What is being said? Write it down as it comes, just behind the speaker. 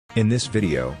In this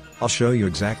video, I'll show you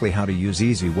exactly how to use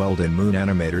Easy Weld in Moon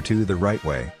Animator 2 the right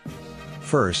way.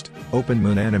 First, open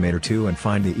Moon Animator 2 and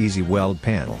find the Easy Weld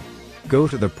panel. Go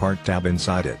to the Part tab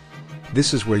inside it.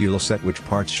 This is where you'll set which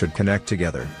parts should connect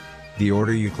together. The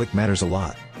order you click matters a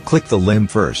lot. Click the limb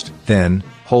first, then,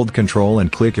 hold Ctrl and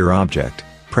click your object,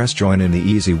 press Join in the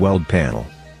Easy Weld panel.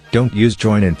 Don't use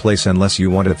Join in place unless you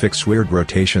want to fix weird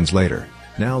rotations later.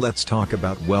 Now let's talk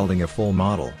about welding a full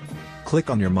model. Click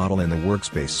on your model in the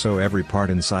workspace so every part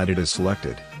inside it is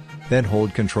selected. Then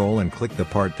hold Ctrl and click the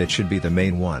part that should be the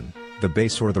main one, the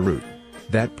base or the root.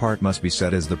 That part must be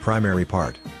set as the primary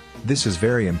part. This is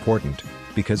very important,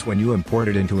 because when you import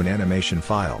it into an animation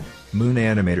file, Moon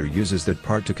Animator uses that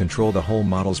part to control the whole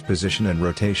model's position and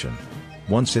rotation.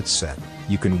 Once it's set,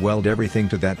 you can weld everything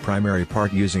to that primary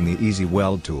part using the Easy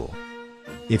Weld tool.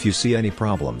 If you see any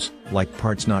problems, like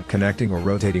parts not connecting or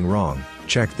rotating wrong,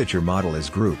 check that your model is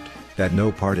grouped, that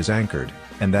no part is anchored,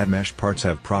 and that mesh parts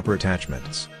have proper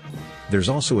attachments. There's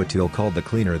also a tool called the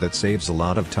cleaner that saves a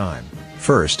lot of time.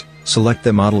 First, select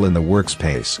the model in the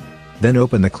workspace. Then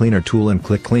open the cleaner tool and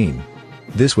click Clean.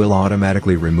 This will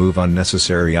automatically remove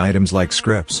unnecessary items like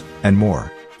scripts, and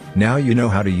more. Now you know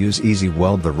how to use Easy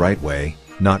Weld the right way,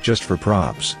 not just for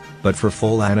props, but for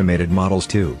full animated models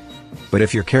too. But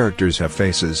if your characters have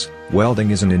faces,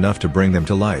 welding isn't enough to bring them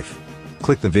to life.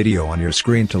 Click the video on your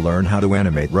screen to learn how to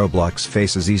animate Roblox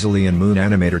faces easily in Moon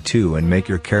Animator 2 and make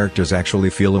your characters actually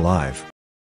feel alive.